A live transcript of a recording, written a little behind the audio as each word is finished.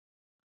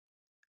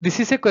This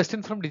is a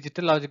question from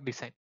digital logic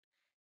design.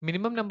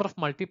 Minimum number of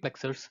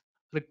multiplexers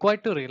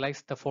required to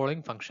realize the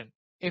following function.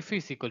 F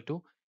is equal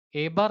to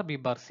A bar B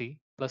bar C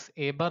plus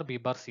A bar B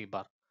bar C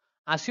bar.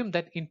 Assume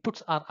that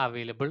inputs are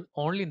available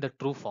only in the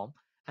true form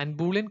and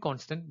Boolean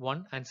constant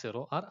 1 and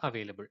 0 are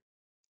available.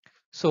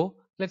 So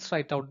let's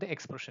write out the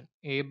expression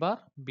A bar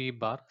B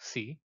bar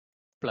C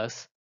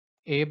plus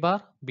A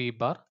bar B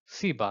bar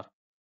C bar.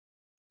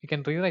 You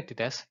can rewrite it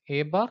as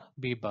A bar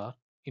B bar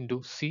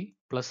into C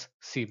plus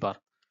C bar,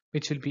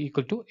 which will be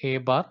equal to A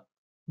bar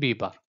B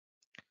bar.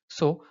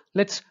 So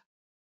let's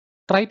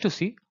try to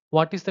see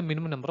what is the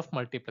minimum number of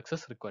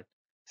multiplexers required.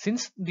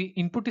 Since the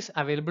input is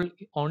available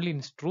only in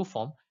its true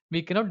form,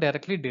 we cannot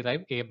directly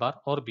derive A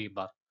bar or B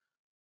bar.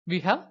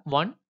 We have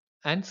 1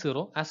 and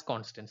 0 as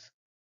constants.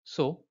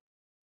 So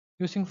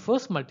using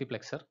first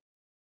multiplexer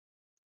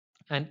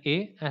and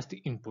A as the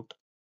input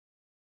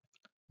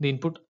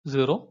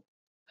 0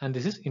 and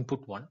this is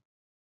input 1.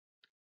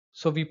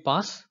 So we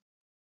pass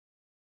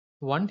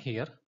 1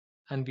 here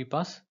and we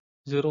pass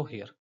 0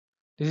 here.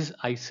 This is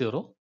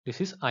I0, this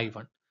is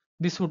I1.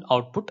 This would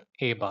output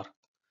A bar.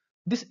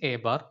 This A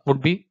bar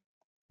would be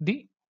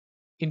the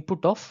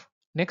input of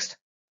next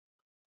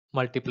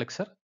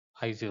multiplexer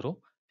I0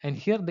 and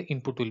here the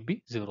input will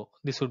be 0.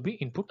 This would be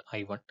input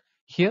I1.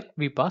 Here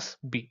we pass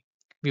B.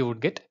 We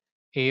would get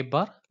A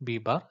bar B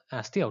bar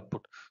as the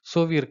output.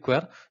 So we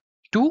require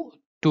two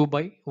 2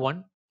 by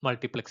 1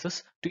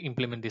 multiplexers to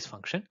implement this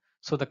function.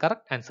 So the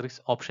correct answer is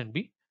option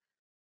B,